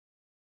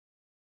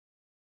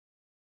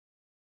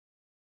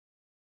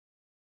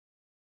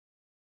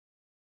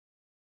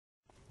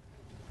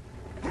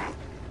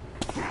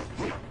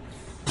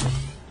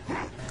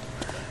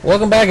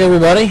Welcome back,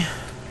 everybody.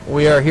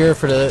 We are here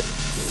for the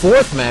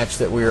fourth match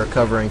that we are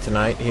covering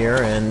tonight here,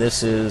 and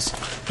this is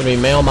going to be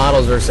Male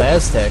Models versus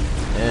Aztec.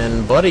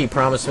 And Buddy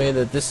promised me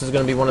that this is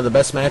going to be one of the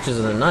best matches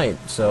of the night,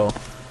 so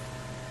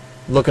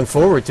looking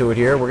forward to it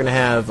here. We're going to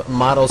have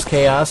Models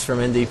Chaos from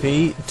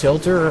NDP,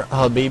 Tilter,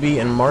 Habibi,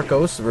 and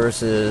Marcos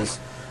versus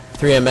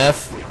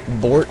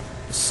 3MF, Bort,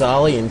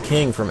 Solly, and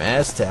King from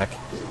Aztec.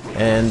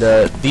 And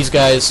these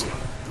guys,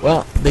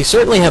 well, they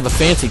certainly have a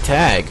fancy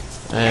tag.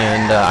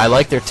 And I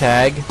like their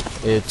tag.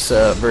 It's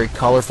very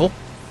colorful,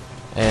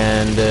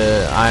 and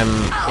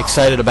I'm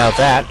excited about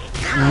that.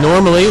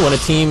 Normally, when a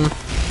team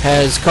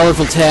has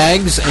colorful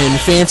tags and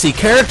fancy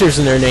characters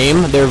in their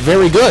name, they're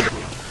very good.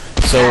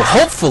 So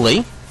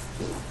hopefully,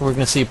 we're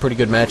going to see a pretty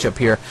good matchup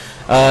here.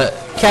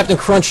 Captain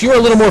Crunch, you're a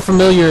little more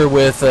familiar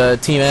with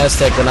Team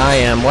Aztec than I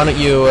am. Why don't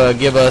you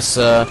give us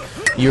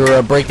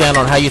your breakdown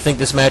on how you think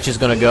this match is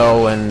going to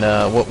go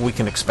and what we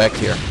can expect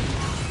here?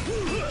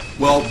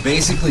 Well,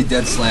 basically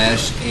dead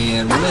slash,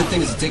 and one of the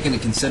things to take into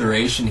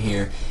consideration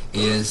here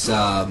is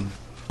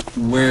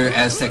where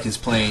Aztec is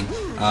playing.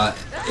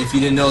 If you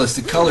didn't notice,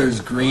 the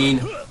colors green,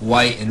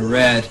 white, and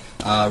red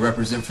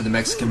represent for the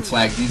Mexican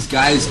flag. These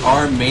guys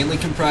are mainly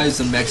comprised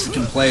of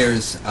Mexican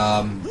players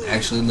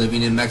actually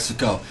living in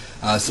Mexico.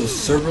 So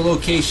server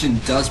location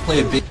does play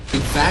a big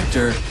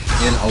factor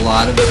in a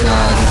lot of the games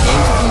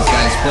that these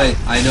guys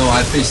play. I know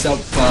I faced up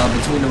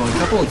between them a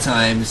couple of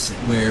times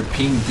where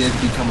ping did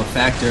become a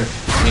factor.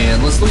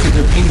 And let's look at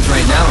their pings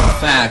right now. In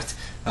fact,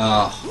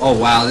 oh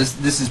wow,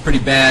 this is pretty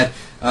bad.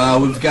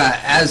 We've got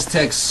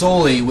Aztec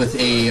solely with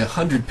a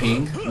 100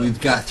 ping.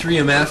 We've got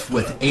 3MF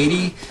with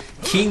 80,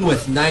 King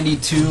with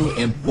 92,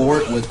 and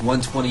Bort with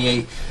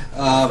 128.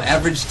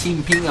 Average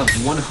team ping of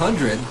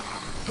 100.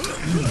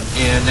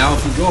 And now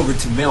if we go over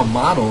to Male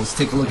Models,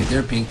 take a look at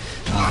their ping.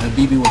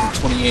 Habibi with a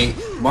 28,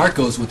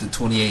 Marcos with a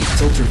 28,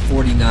 Tilter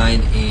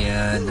 49,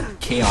 and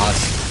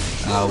Chaos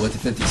with a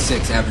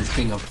 56, average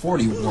ping of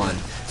 41.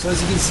 So as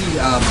you can see,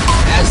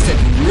 Aztec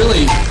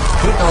really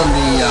putting on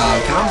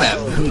the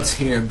combat boots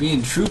here,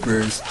 being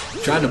troopers,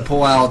 trying to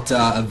pull out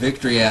a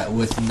victory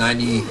with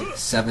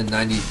 97,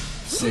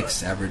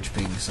 96 average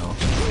ping. So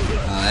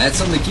that's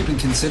something to keep in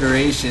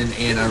consideration,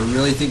 and I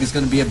really think it's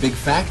going to be a big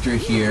factor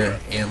here.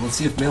 And let's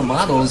see if Male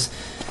Models,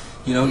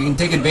 you know, can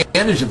take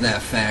advantage of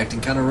that fact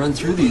and kind of run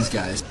through these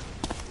guys.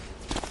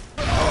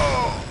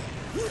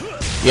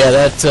 Yeah,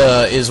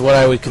 that is what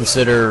I would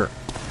consider.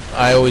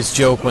 I always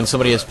joke when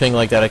somebody has ping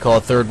like that, I call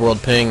it third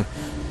world ping.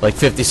 Like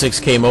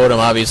 56K modem,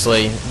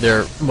 obviously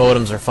their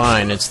modems are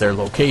fine. It's their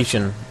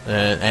location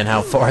and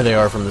how far they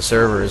are from the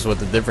server is what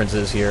the difference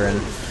is here.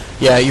 And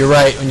yeah, you're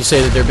right when you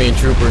say that they're being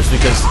troopers,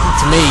 because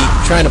to me,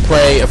 trying to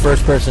play a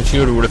first-person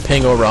shooter with a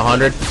ping over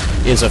 100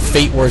 is a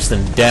fate worse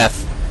than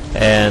death.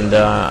 And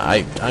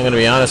I'm going to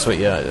be honest with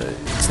you,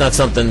 it's not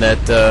something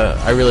that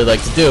I really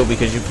like to do,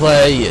 because you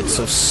play, it's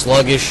so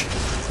sluggish.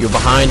 You're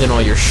behind in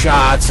all your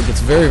shots. It gets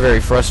very, very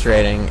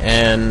frustrating,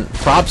 and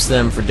props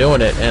them for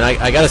doing it. And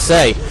I gotta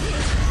say,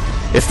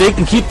 if they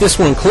can keep this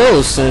one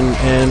close,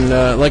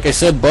 and like I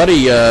said,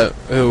 Buddy,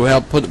 who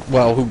helped put,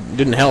 well, who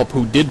didn't help,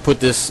 who did put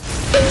this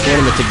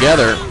tournament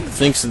together,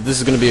 thinks that this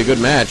is going to be a good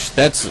match.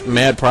 That's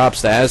mad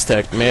props to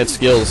Aztec, mad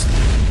skills,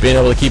 being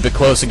able to keep it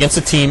close against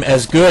a team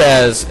as good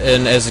as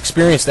and as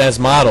experienced as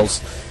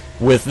Models,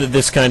 with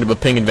this kind of a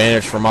ping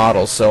advantage for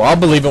Models. So I'll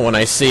believe it when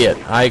I see it.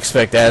 I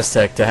expect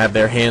Aztec to have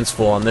their hands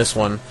full on this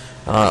one.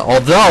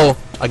 Although,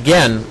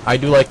 again, I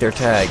do like their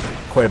tag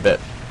quite a bit.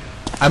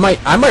 I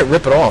might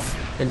rip it off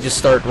and just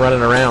start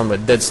running around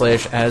with dead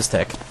slash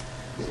Aztec.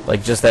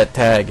 Like just that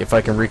tag, if I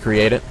can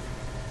recreate it.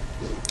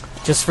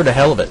 Just for the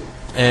hell of it.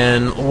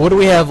 And what do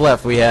we have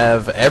left? We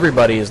have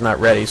everybody is not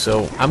ready,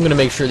 so I'm going to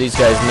make sure these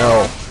guys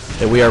know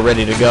that we are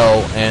ready to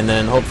go, and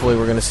then hopefully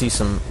we're going to see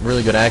some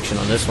really good action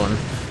on this one.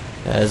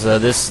 As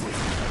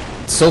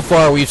so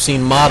far we've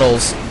seen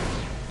Models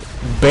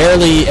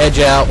barely edge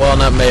out, well,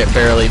 not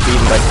barely,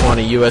 beaten by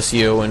 20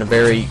 USU in a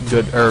very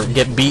good, or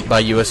get beat by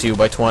USU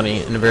by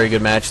 20 in a very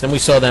good match. Then we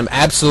saw them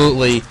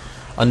absolutely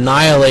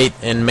annihilate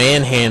and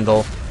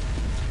manhandle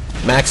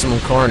Maximum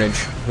Carnage,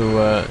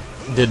 who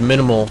did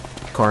minimal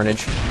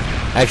carnage.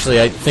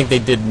 Actually, I think they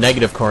did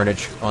negative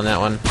carnage on that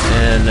one.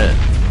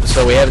 And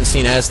so we haven't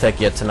seen Aztec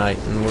yet tonight,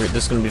 and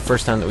this is going to be the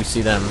first time that we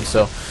see them.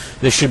 So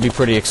this should be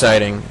pretty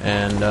exciting,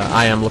 and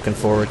I am looking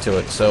forward to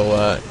it.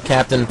 So,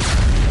 Captain,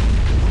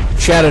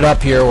 chat it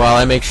up here while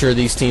I make sure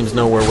these teams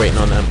know we're waiting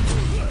on them.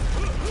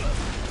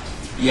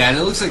 Yeah, and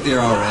it looks like they're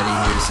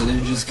already here, so they're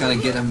just kind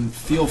of getting a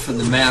feel for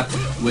the map,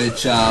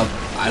 which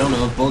I don't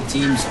know if both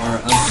teams are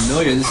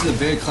unfamiliar. This is a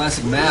very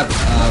classic map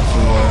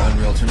for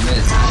Unreal Tournament.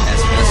 It's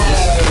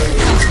Asbestos.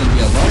 It's going to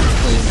be a large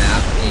play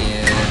map,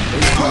 and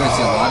basically we're going to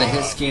see a lot of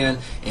hit scan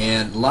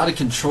and a lot of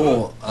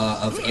control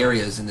of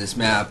areas in this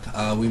map.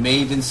 We may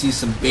even see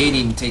some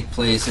baiting take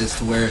place as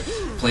to where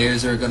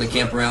players are going to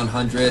camp around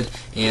 100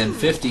 and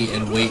 50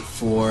 and wait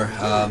for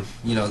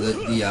you know,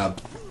 the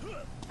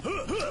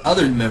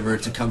other member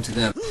to come to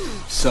them.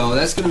 So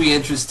that's going to be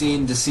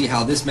interesting to see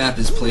how this map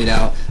is played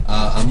out,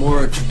 a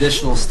more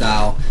traditional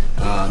style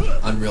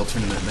Unreal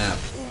Tournament map.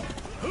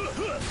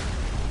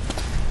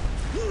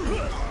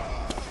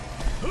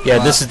 Yeah,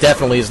 this is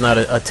definitely is not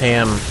a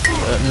TAM,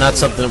 not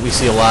something that we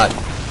see a lot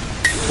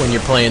when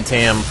you're playing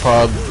TAM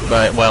pub.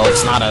 But well,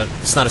 it's not a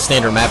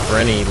standard map for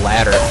any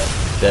ladder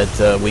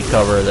that we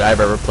cover that I've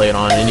ever played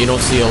on, and you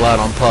don't see a lot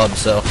on pub.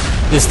 So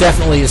this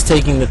definitely is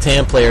taking the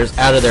TAM players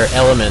out of their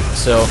element.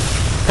 So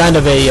kind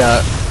of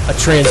a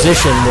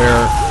transition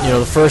where, you know,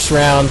 the first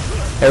round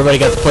everybody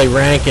got to play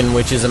Rankin,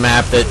 which is a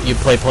map that you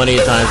play plenty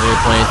of times when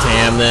you're playing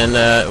TAM. Then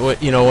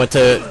you know, went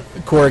to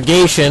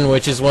Corrugation,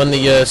 which is one that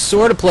you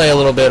sort of play a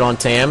little bit on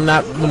TAM.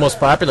 Not the most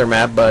popular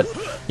map, but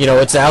you know,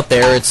 it's out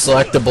there. It's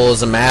selectable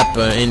as a map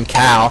in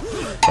Cal,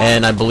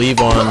 and I believe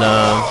on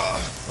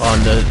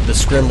the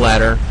Scrim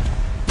ladder.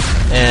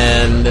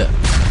 And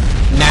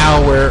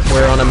now we're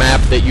on a map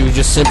that you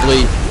just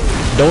simply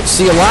don't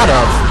see a lot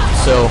of.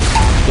 So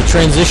the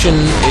transition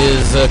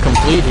is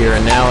complete here,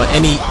 and now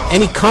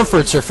any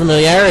comforts or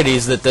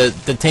familiarities that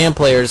the TAM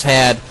players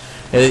had,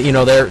 you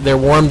know, they're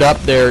warmed up,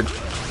 their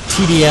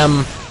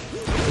TDM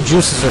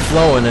juices are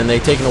flowing, and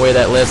they've taken away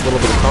that last little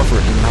bit of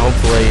comfort, and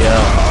hopefully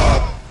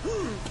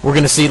we're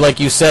going to see, like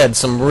you said,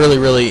 some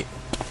really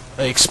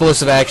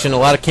explosive action. A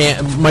lot of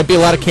might be a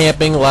lot of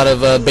camping, a lot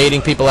of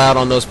baiting people out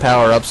on those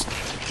power-ups.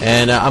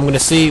 And we're going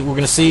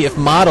to see if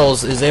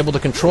modelz is able to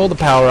control the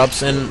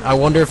power-ups, and I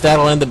wonder if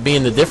that'll end up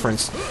being the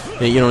difference,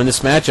 you know, in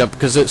this matchup,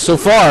 because so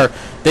far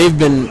they've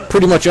been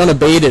pretty much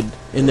unabated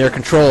in their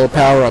control of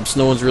power-ups.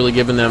 No one's really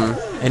given them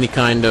any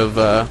kind of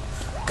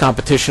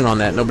competition on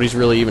that. Nobody's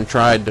really even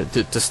tried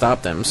to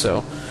stop them.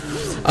 So,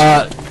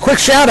 quick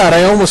shout-out,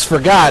 I almost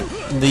forgot.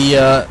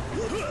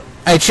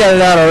 I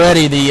shouted out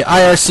already the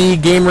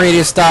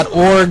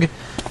ircgameradius.org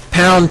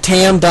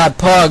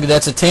 #tam.pug.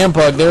 That's a TAM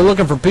pug. They're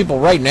looking for people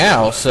right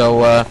now,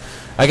 so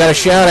I got a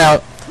shout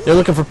out. They're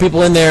looking for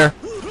people in there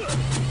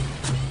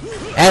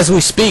as we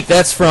speak.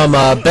 That's from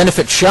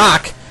Benefit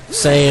Shock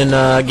saying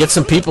get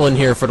some people in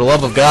here for the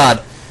love of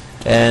God.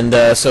 And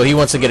so he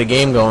wants to get a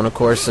game going. Of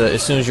course,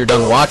 as soon as you're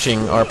done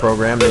watching our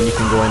program, then you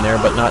can go in there,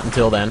 but not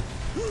until then.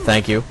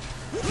 Thank you.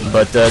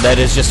 But that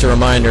is just a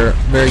reminder,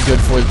 very good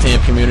for the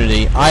TAM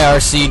community.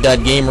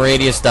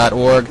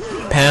 irc.gameradius.org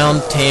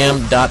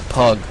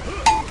 #tam.pug.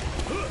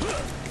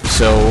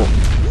 So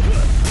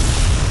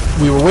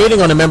we were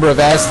waiting on a member of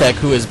Aztec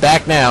who is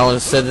back now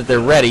and said that they're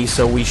ready,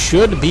 so we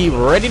should be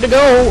ready to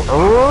go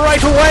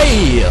right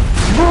away.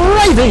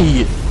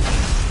 Righty!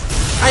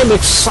 I'm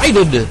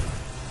excited!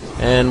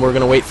 And we're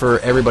going to wait for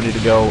everybody to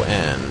go,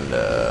 and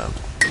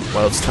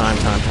well, it's time.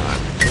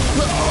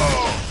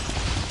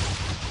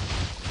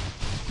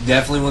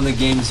 Definitely one of the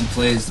games you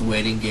play is the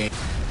waiting game.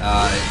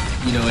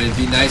 You know, it'd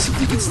be nice if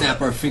we could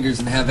snap our fingers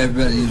and have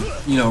everybody,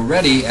 you know,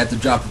 ready at the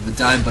drop of a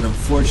dime, but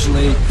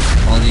unfortunately,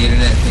 on the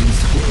internet, things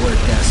don't work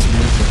that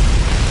smoothly.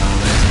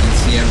 As you can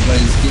see,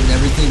 everybody's getting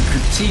everything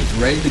critiqued,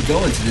 ready to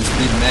go into this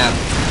big map.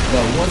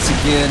 But once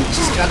again,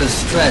 just gotta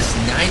stress,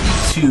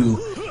 92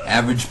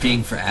 average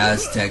ping for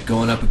Aztec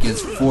going up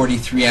against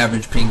 43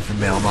 average ping for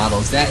male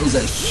modelz. That is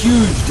a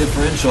huge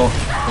differential,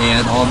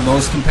 and on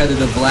most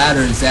competitive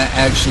ladders, that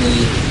actually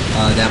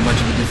that much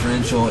of a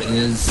differential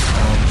is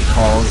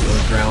calls or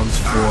grounds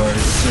for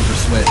silver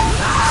switch.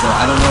 So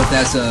I don't know if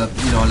that's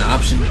an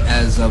option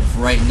as of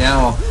right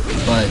now,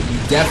 but you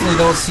definitely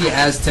don't see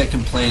Aztec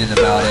complaining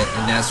about it,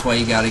 and that's why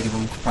you got to give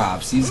them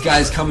props. These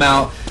guys come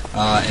out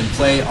and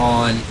play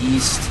on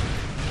East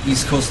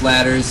Coast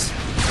ladders,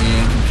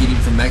 and competing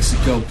for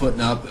Mexico, putting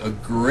up a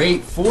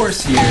great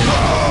force here, you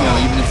know,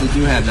 even if they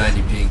do have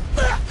 90 ping.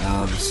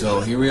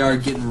 So here we are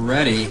getting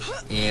ready,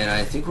 and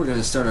I think we're going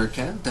to start our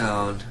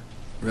countdown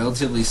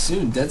relatively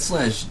soon.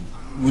 Deadslash,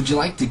 would you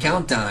like to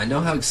count down? I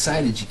know how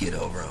excited you get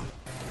over them.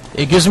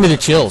 It gives me the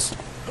chills.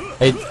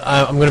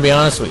 I'm going to be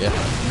honest with you.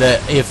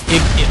 That if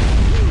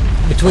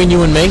between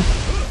you and me,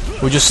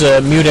 we just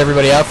mute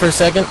everybody out for a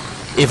second.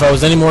 If I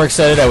was any more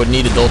excited, I would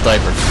need adult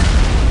diapers.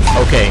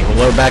 Okay,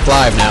 well, we're back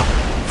live now.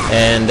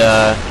 And,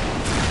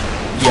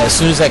 yeah, as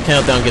soon as that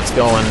countdown gets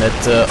going,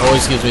 that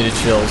always gives me the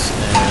chills.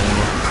 And,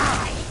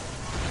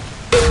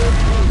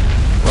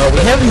 well,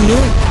 we have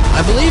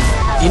I believe,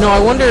 you know, I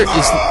wonder,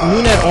 is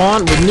Noonet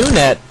on? With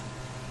Noonet,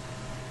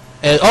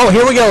 oh,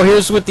 here we go.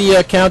 Here's with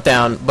the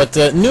countdown. But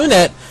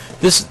Noonet,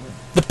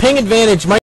 the ping advantage might